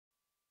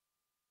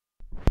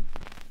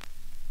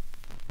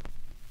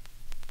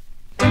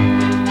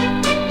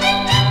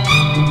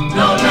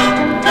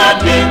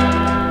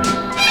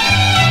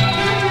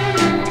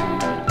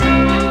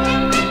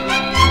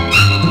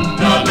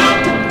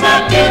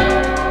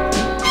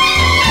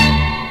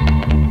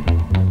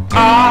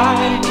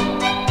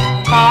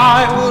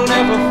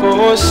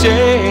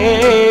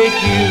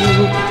forsake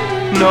you.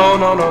 No,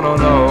 no, no, no,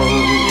 no,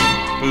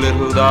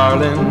 little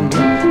darling,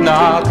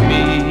 not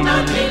me,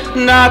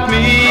 not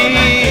me.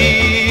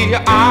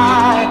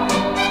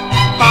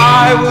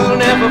 I will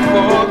never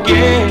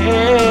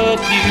forget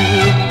you.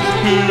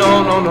 No,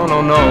 no, no, no,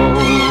 no,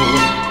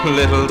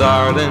 little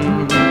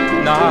darling,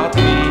 not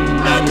me,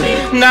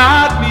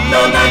 not me,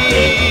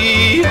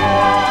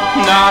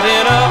 not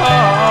in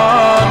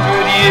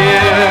 100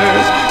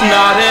 years,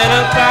 not in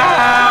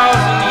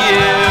 1,000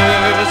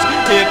 years.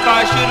 If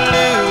I should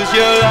lose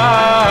your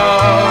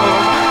love,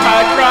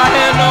 I'd cry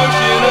an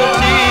ocean of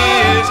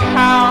tears.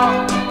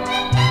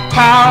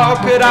 How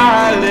could I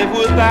live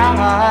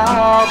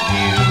without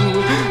you?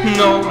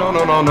 No, no,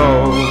 no, no, no,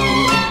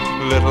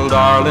 little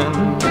darling,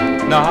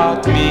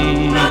 not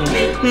me,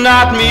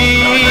 not me.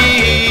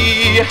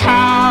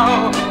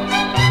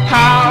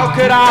 How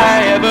could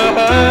I ever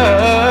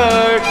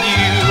hurt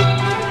you?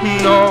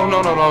 No, no,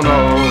 no, no, no,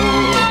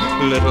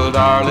 little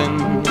darling,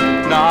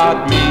 not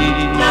me,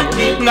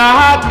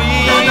 not me.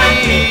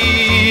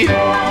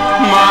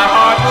 My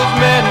heart was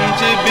meant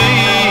to be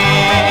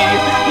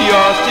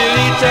yours till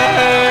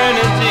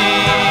eternity.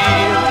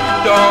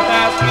 Don't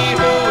ask me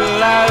who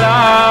will I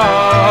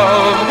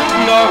love,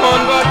 no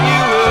one but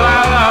you will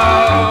I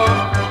love.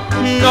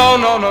 No,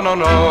 no, no, no,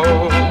 no,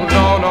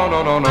 no, no, no,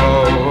 no, no,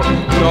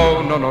 no,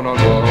 no, no, no,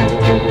 no.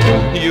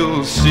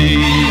 You'll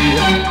see,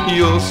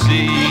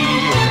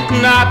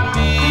 not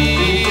me,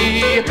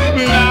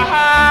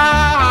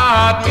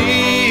 not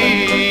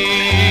me.